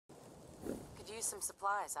use some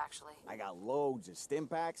supplies, actually. I got loads of stim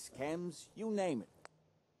packs, chems, you name it.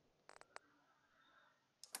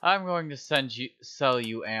 I'm going to sell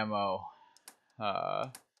you ammo. I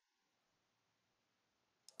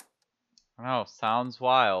know, sounds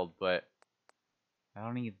wild, but I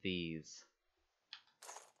don't need these.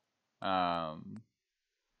 I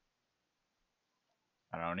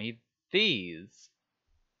don't need these.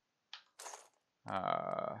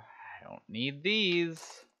 I don't need these.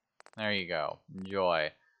 There you go.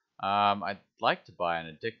 Enjoy. I'd like to buy an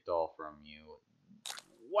addictol from you.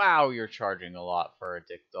 Wow, you're charging a lot for a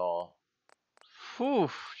addictol. Whew,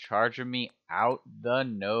 charging me out the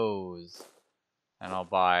nose. And I'll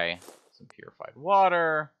buy some purified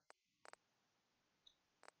water.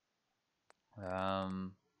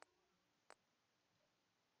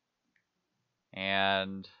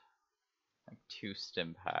 And like 2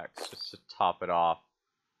 stim packs just to top it off.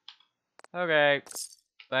 Okay,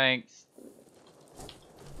 thanks.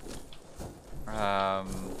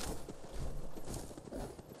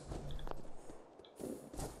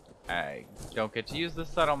 I don't get to use the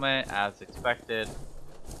settlement as expected.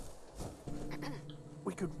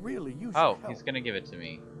 We could really use Oh, your help. he's gonna give it to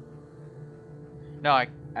me. No, I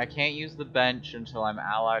can't use the bench until I'm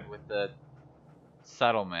allied with the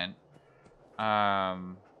settlement. What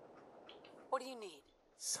do you need?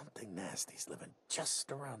 Something nasty's living just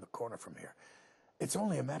around the corner from here. It's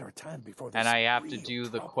only a matter of time before this. And I have to real do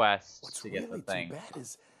the trouble. quest What's to get really the thing. Too bad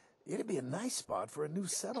is it'd be a nice spot for a new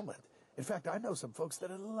settlement. In fact, I know some folks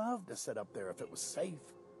that'd love to set up there if it was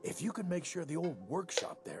safe. If you can make sure the old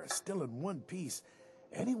workshop there is still in one piece,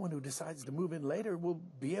 anyone who decides to move in later will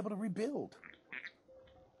be able to rebuild.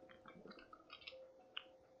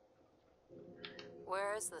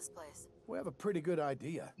 Where is this place? We have a pretty good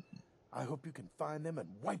idea. I hope you can find them and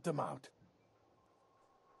wipe them out.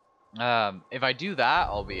 If I do that,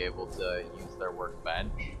 I'll be able to use their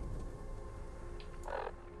workbench.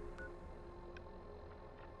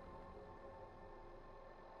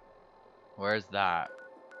 Where's that?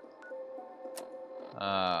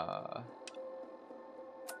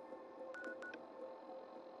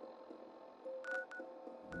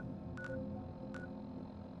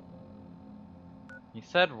 He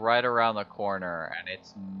said right around the corner, and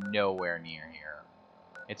it's nowhere near here.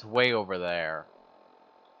 It's way over there.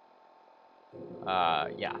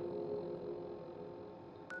 Yeah.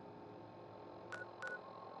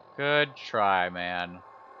 Good try, man.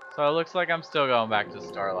 So it looks like I'm still going back to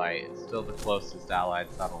Starlight. It's still the closest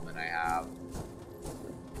allied settlement I have.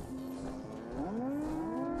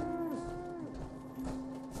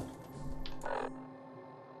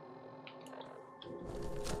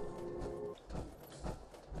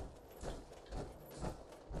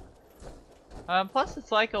 Plus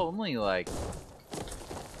it's like only like...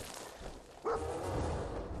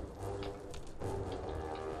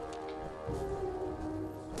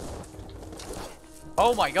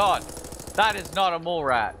 Oh my god! That is not a mole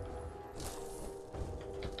rat.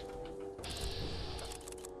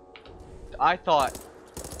 I thought...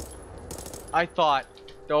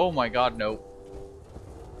 Oh my god, no.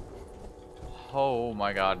 Oh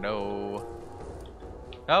my god, no.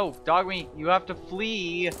 No, dog meat, you have to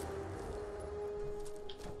flee!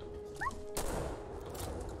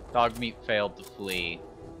 Dog meat failed to flee.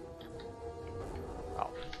 Oh,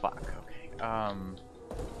 fuck, okay.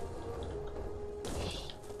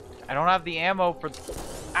 I don't have the ammo for...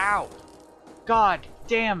 Ow! God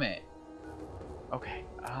damn it! Okay,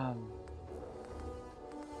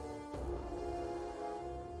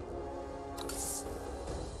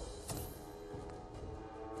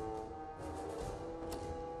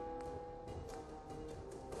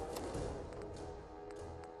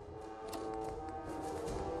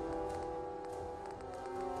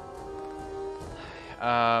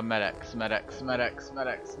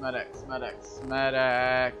 medics.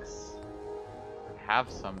 I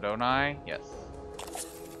have some, don't I? Yes.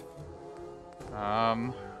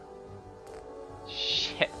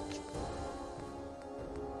 Shit.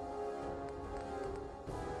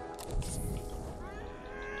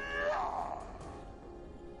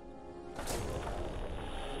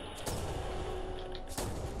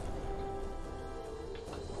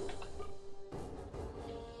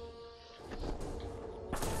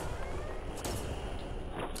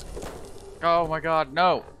 Oh my god,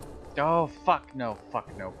 no! Oh, fuck no,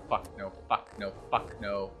 fuck no, fuck no, fuck no, fuck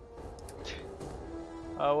no.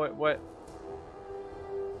 Oh, what?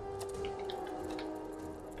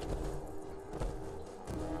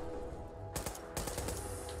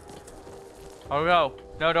 Oh no,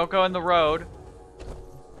 no, don't go in the road.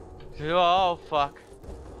 Oh, fuck.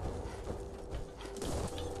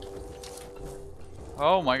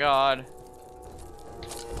 Oh my god.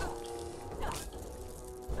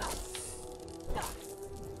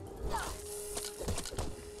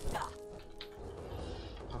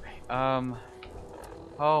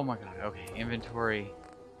 Oh my god, okay. Inventory.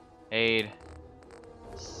 Aid.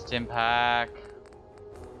 Stim pack.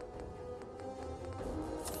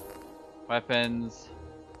 Weapons.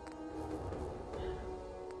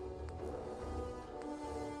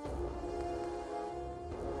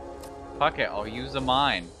 Fuck it, I'll use a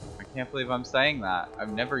mine. I can't believe I'm saying that.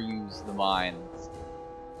 I've never used the mines.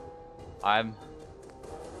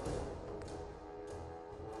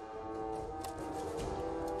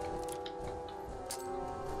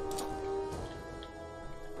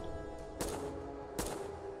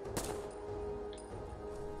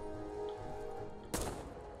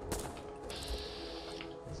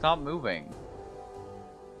 It's not moving.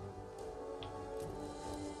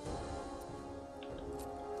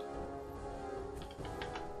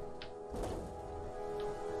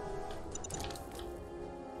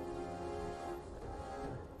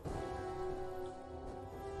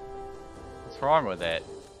 What's wrong with it?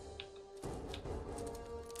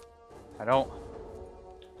 I don't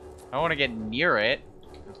want to get near it.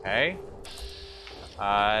 Okay.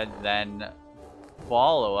 Then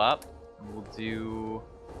follow up. We'll do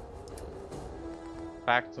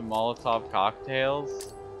back to Molotov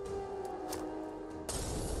cocktails.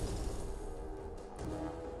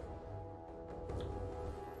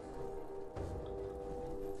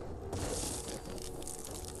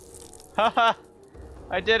 Haha!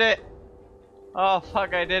 I did it! Oh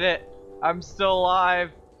fuck, I did it! I'm still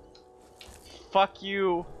alive! Fuck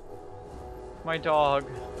you! My dog.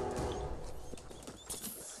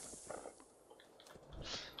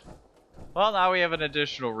 Well, now we have an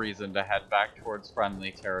additional reason to head back towards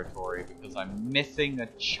friendly territory, because I'm missing a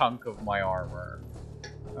chunk of my armor.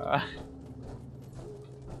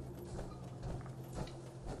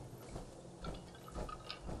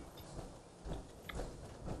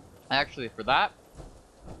 Actually, for that,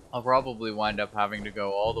 I'll probably wind up having to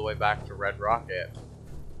go all the way back to Red Rocket.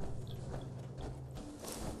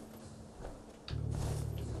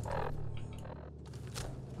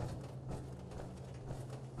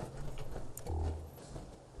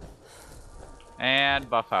 And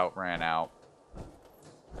buff out ran out.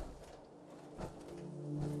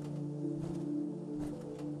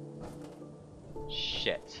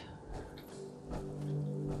 Shit. Do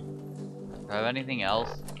I have anything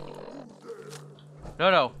else? No,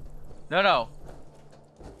 no. No, no.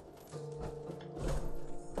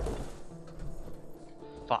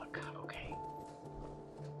 Fuck. Okay.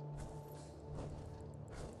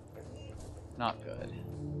 Not good.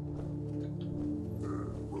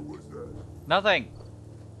 What was that? Nothing.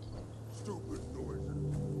 Stupid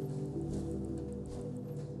noises.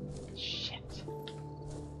 Shit.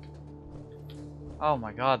 Oh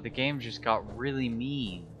my god, the game just got really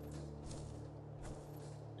mean.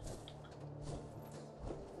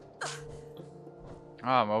 Oh,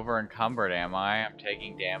 I'm over encumbered, am I? I'm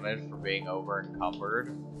taking damage for being over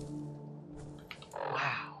encumbered.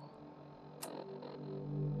 Wow.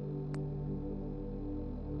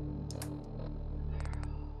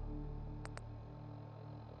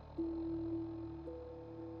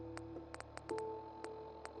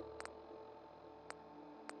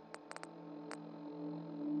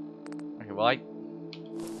 Okay, well, I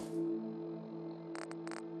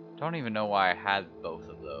don't even know why I had both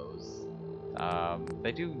of those.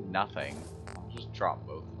 They do nothing. I'll just drop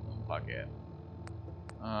both of them, fuck it.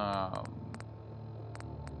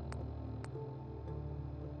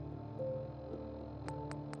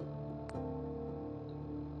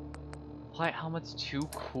 Light helmet's too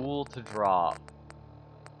cool to drop.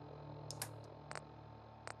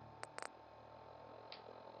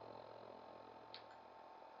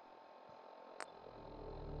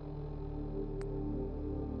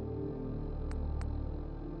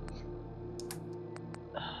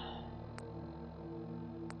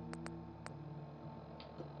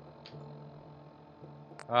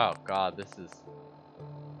 Oh god, this is...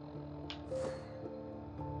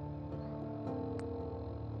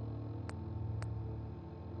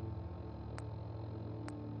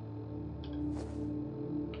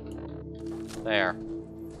 There.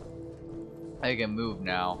 I can move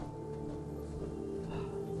now.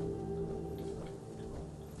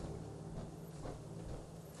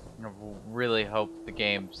 I really hope the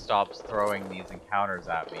game stops throwing these encounters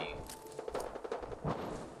at me.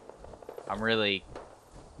 I'm really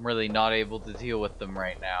not able to deal with them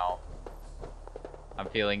right now. I'm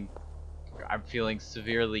feeling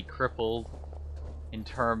severely crippled in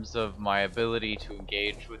terms of my ability to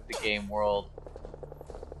engage with the game world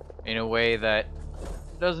in a way that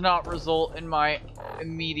does not result in my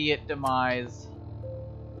immediate demise.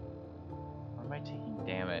 Why am I taking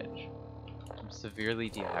damage? I'm Severely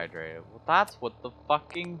dehydrated. Well, that's what the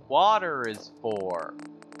fucking water is for.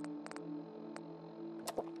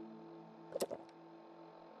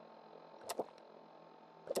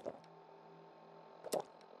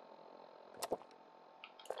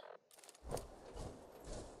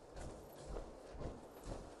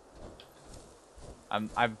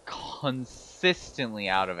 I'm consistently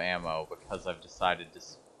out of ammo because I've decided to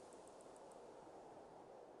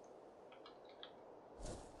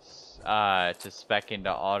spec into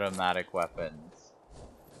automatic weapons.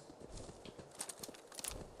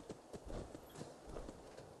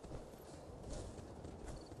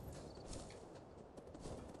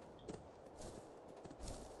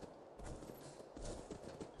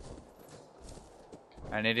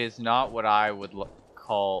 And it is not what I would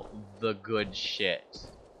call the good shit.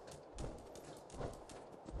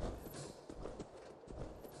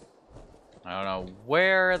 I don't know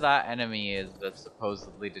where that enemy is that's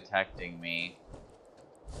supposedly detecting me,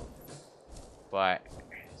 but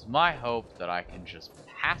it's my hope that I can just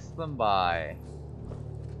pass them by,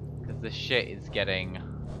 because this shit is getting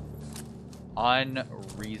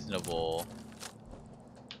unreasonable.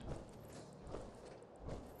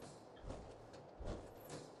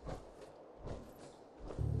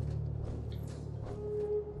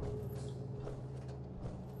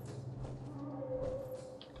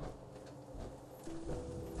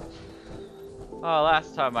 Oh,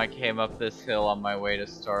 last time I came up this hill on my way to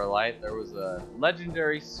Starlight, there was a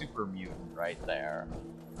legendary super mutant right there.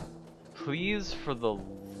 Please, for the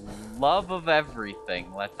love of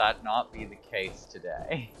everything, let that not be the case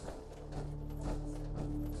today.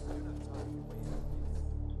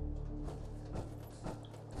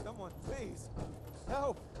 Someone, please,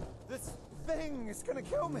 help! This thing is gonna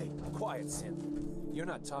kill me! Quiet, Synth. You're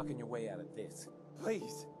not talking your way out of this.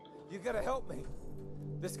 Please, you gotta help me.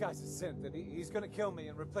 This guy's a synth, and he's gonna kill me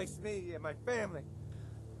and replace me and my family.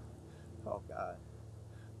 Oh, God.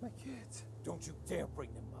 My kids. Don't you dare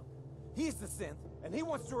bring them up. He's the synth, and he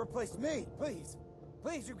wants to replace me. Please.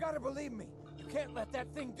 Please, you gotta believe me. You can't let that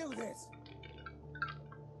thing do this.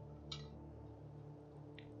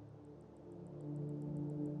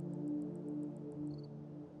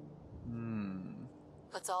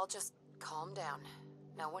 Let's all just calm down.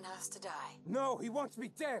 No one has to die. No, he wants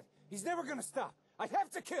me dead. He's never gonna stop. I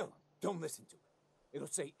have to kill him. Don't listen to it. It'll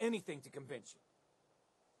say anything to convince you.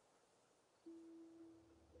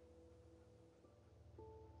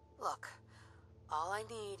 Look, all I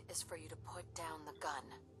need is for you to put down the gun.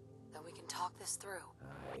 Then we can talk this through.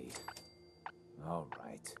 All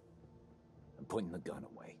right. I'm putting the gun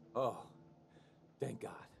away. Oh, thank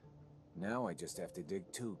God. Now I just have to dig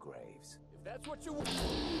 2 graves. If that's what you want.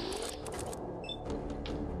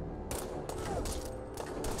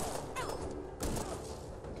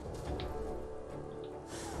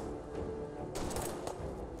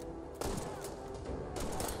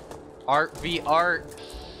 Art v. Art.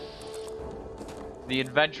 The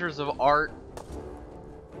Adventures of Art.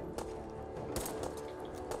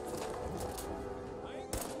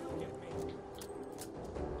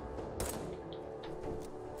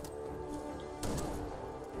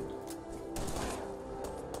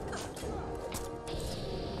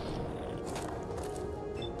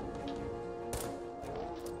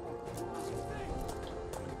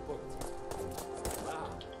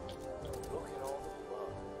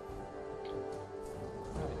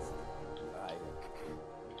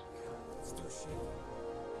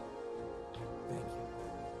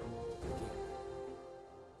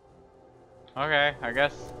 Okay, I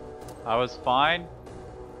guess I was fine.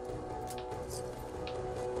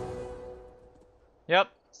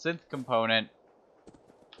 Yep, synth component.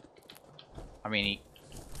 I mean,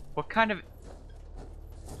 what kind of...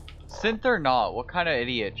 Synth or not, what kind of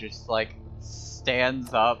idiot just, like,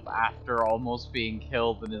 stands up after almost being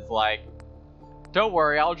killed and is like, don't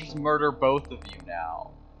worry, I'll just murder both of you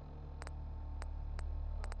now.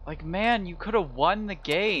 Like, man, you could have won the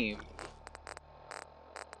game.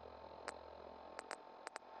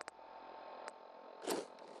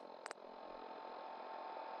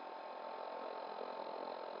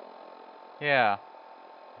 Yeah,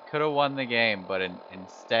 could have won the game, but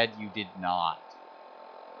instead you did not.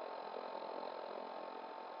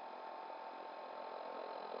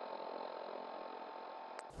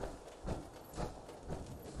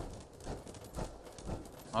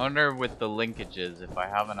 I wonder with the linkages if I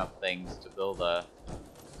have enough things to build a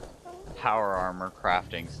power armor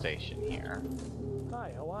crafting station here.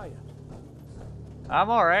 Hi, how are you? I'm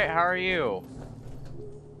alright, how are you?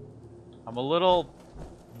 I'm a little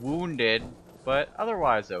wounded, but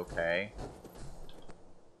otherwise okay.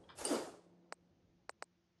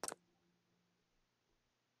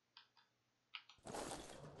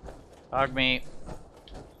 Dog meat.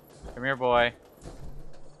 Come here, boy.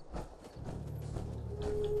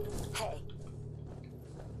 Hey.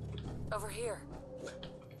 Over here.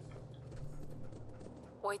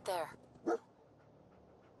 Wait there.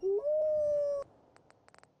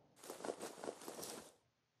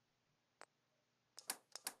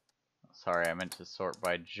 Sorry, I meant to sort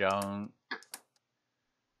by junk.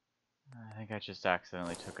 I think I just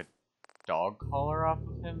accidentally took a dog collar off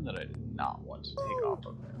of him that I did not want to take off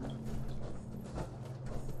of him.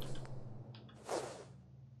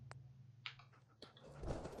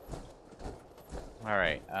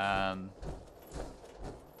 Alright,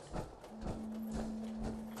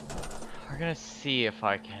 we're gonna see if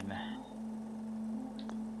I can...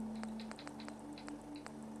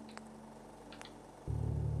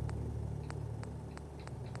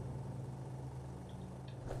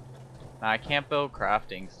 Now, I can't build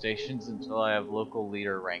crafting stations until I have local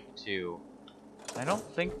leader rank 2. I don't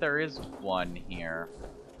think there is one here.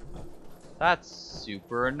 That's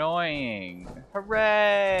super annoying!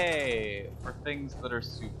 Hooray! For things that are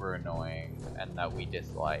super annoying and that we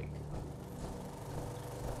dislike.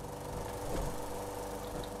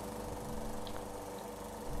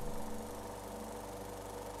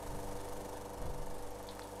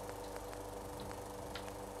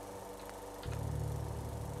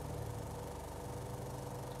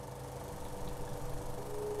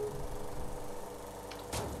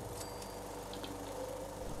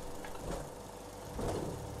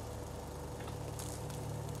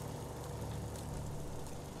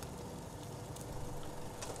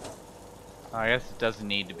 I guess it doesn't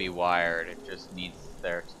need to be wired, it just needs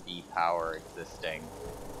there to be power existing.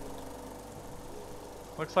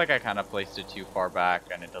 Looks like I kind of placed it too far back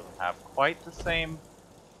and it doesn't have quite the same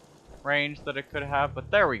range that it could have,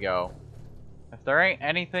 but there we go. If there ain't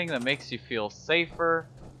anything that makes you feel safer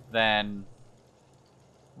than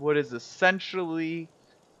what is essentially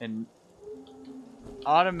an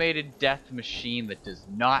automated death machine that does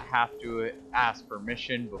not have to ask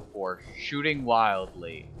permission before shooting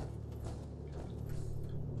wildly.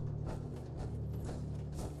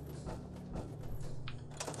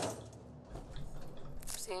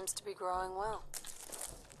 Seems to be growing well.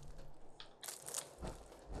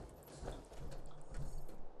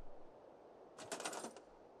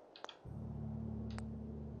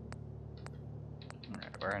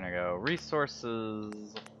 Alright, we're gonna go resources,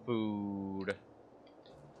 food,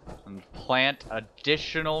 and plant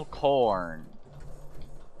additional corn.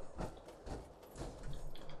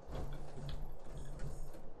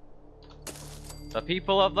 The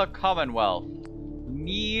people of the Commonwealth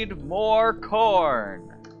need more corn.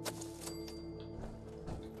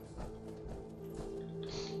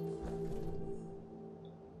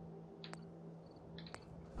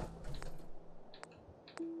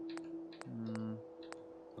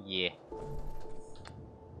 Yeah.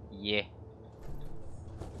 Yeah.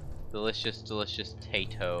 Delicious, delicious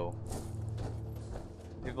tato.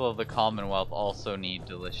 People of the Commonwealth also need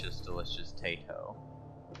delicious, delicious tato.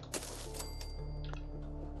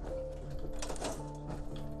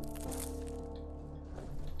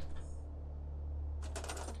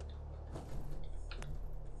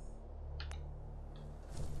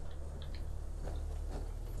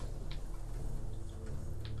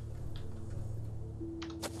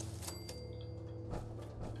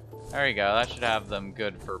 There you go. That should have them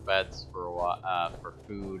good for beds for a while, for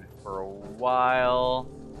food for a while.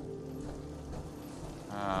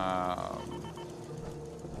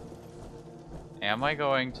 Am I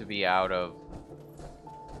going to be out of?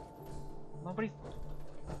 Nobody's.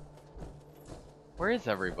 Where is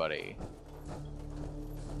everybody?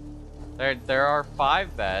 There are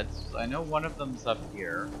 5 beds. I know one of them's up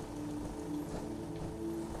here.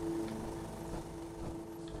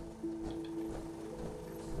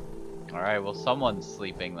 Alright, well someone's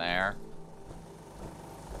sleeping there.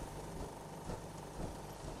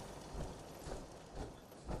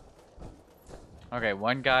 Okay,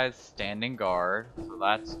 one guy's standing guard, so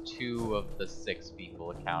that's 2 of the 6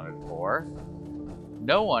 people accounted for.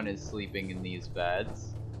 No one is sleeping in these beds.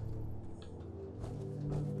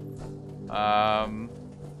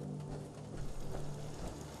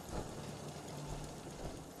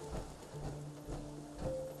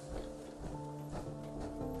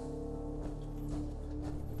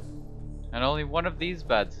 And only one of these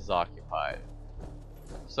beds is occupied.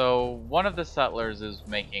 So one of the settlers is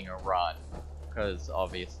making a run, because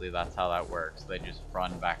obviously that's how that works. They just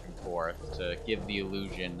run back and forth to give the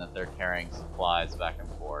illusion that they're carrying supplies back and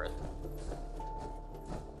forth.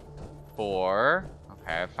 Okay,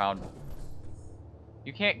 I found...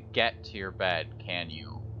 You can't get to your bed, can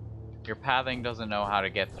you? Your pathing doesn't know how to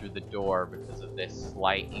get through the door because of this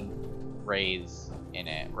slight rays in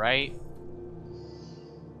it, right?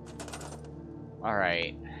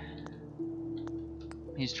 Alright.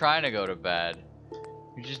 He's trying to go to bed.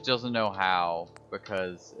 He just doesn't know how,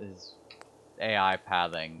 because his AI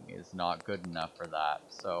pathing is not good enough for that,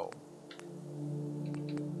 so...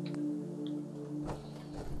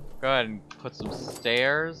 Go ahead and put some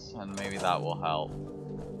stairs, and maybe that will help.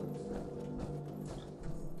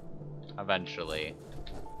 Eventually.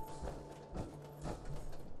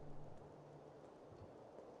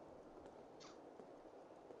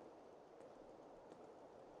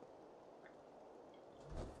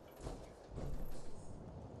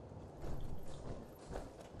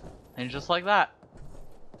 And just like that.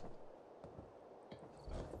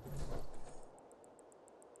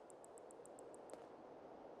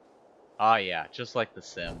 Ah, yeah, just like The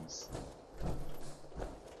Sims.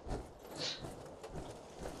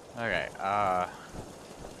 Okay, I'm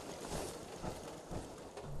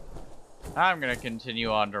gonna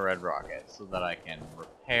continue on to Red Rocket so that I can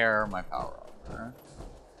repair my power armor.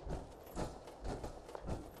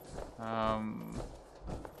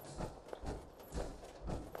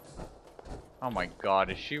 Oh my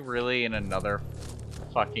god, is she really in another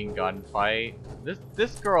fucking gunfight?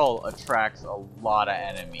 This girl attracts a lot of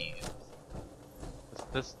enemies.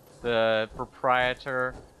 The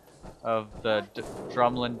proprietor of the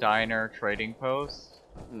Drumlin Diner trading post?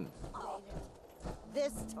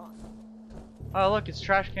 This time. Oh look, it's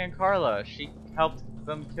Trash Can Carla. She helped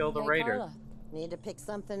them kill the Hey, raiders. Carla, need to pick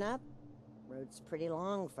something up? Road's pretty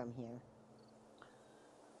long from here.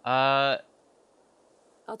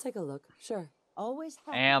 I'll take a look. Sure. Always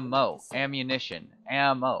happy ammo, to see- ammunition,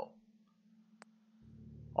 ammo.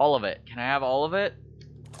 All of it. Can I have all of it?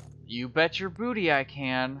 You bet your booty I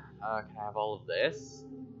can. Can I have all of this?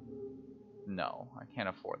 No, I can't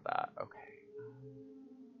afford that. Okay.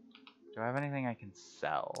 Do I have anything I can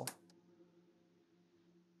sell?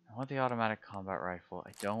 I want the automatic combat rifle.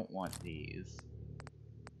 I don't want these.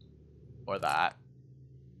 Or that.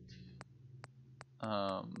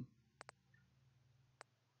 I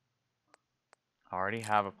already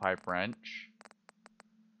have a pipe wrench.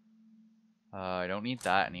 I don't need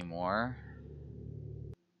that anymore.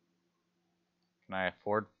 Can I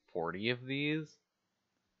afford 40 of these?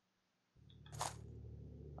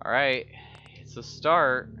 Alright, it's a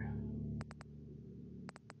start.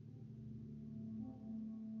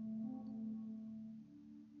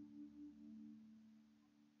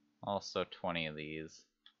 Also 20 of these.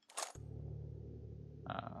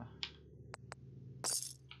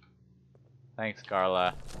 Thanks,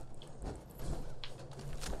 Carla.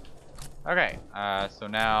 Okay, so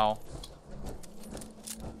now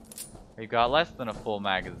we've got less than a full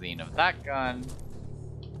magazine of that gun.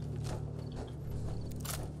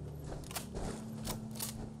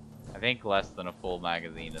 I think less than a full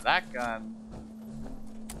magazine of that gun.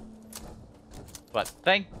 But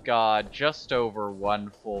thank God, just over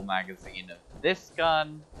one full magazine of this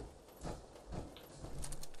gun.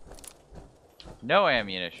 No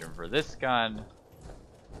ammunition for this gun.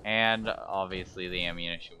 And obviously the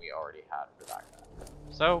ammunition we already had for that gun.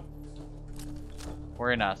 So,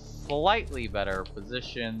 we're in a slightly better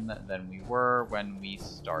position than we were when we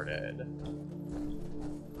started.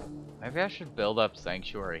 Maybe I should build up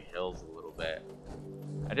Sanctuary Hills a little bit.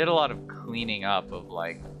 I did a lot of cleaning up of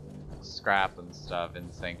like scrap and stuff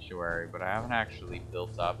in Sanctuary, but I haven't actually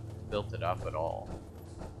built it up at all.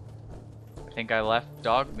 I think I left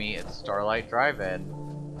dog meat at Starlight Drive-In.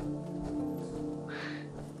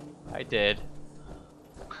 I did.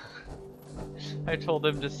 I told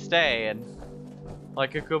him to stay, and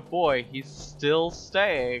like a good boy, he's still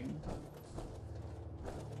staying.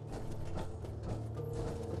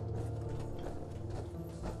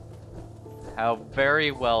 How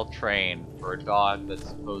very well trained for a dog that's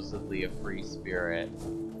supposedly a free spirit.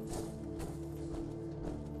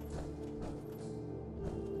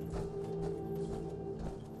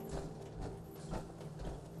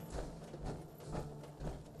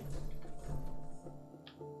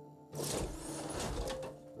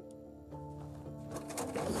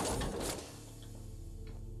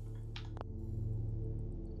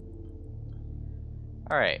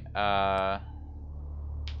 Alright,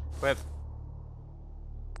 equip.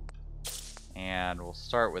 And we'll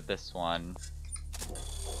start with this one.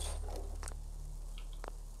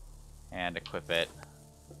 And equip it.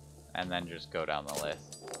 And then just go down the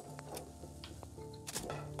list.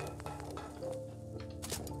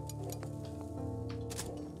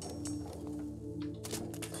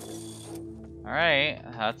 Alright,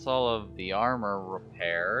 that's all of the armor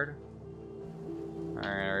repaired.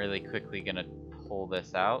 Alright, really quickly gonna pull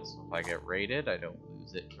this out, so if I get raided, I don't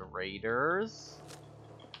lose it to raiders.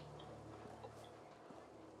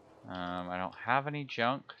 I don't have any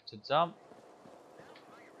junk to dump.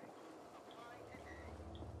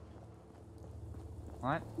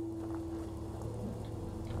 What?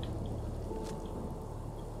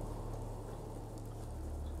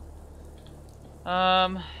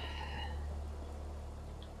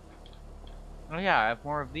 Oh yeah, I have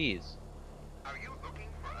more of these. Are you looking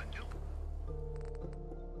for a new...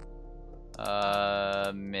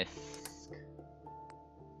 Misk.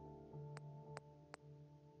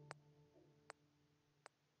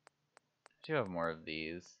 I do have more of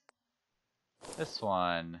these. This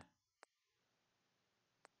one.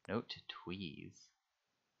 Note to Tweeze.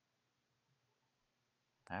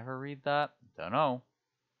 Ever read that? Don't know.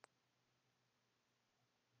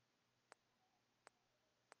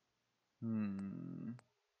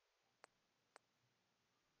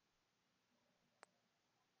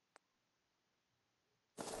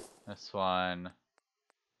 This one.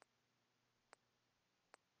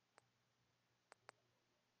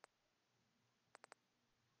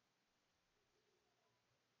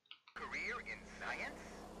 Career in science?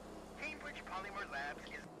 Cambridge Polymer Labs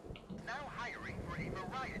is now hiring for a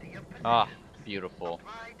variety of positions. Ah, beautiful.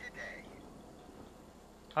 Apply today.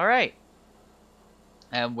 Alright.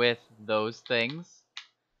 And with those things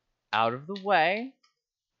out of the way,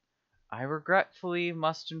 I regretfully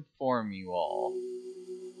must inform you all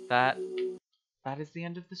that that is the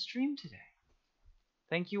end of the stream today.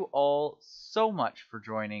 Thank you all so much for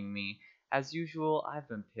joining me. As usual, I've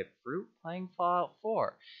been Pipfruit playing Fallout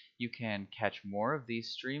 4. You can catch more of these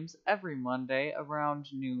streams every Monday around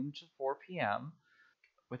noon to 4 p.m.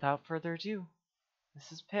 Without further ado,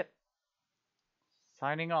 this is Pip,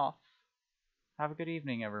 signing off. Have a good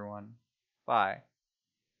evening, everyone. Bye.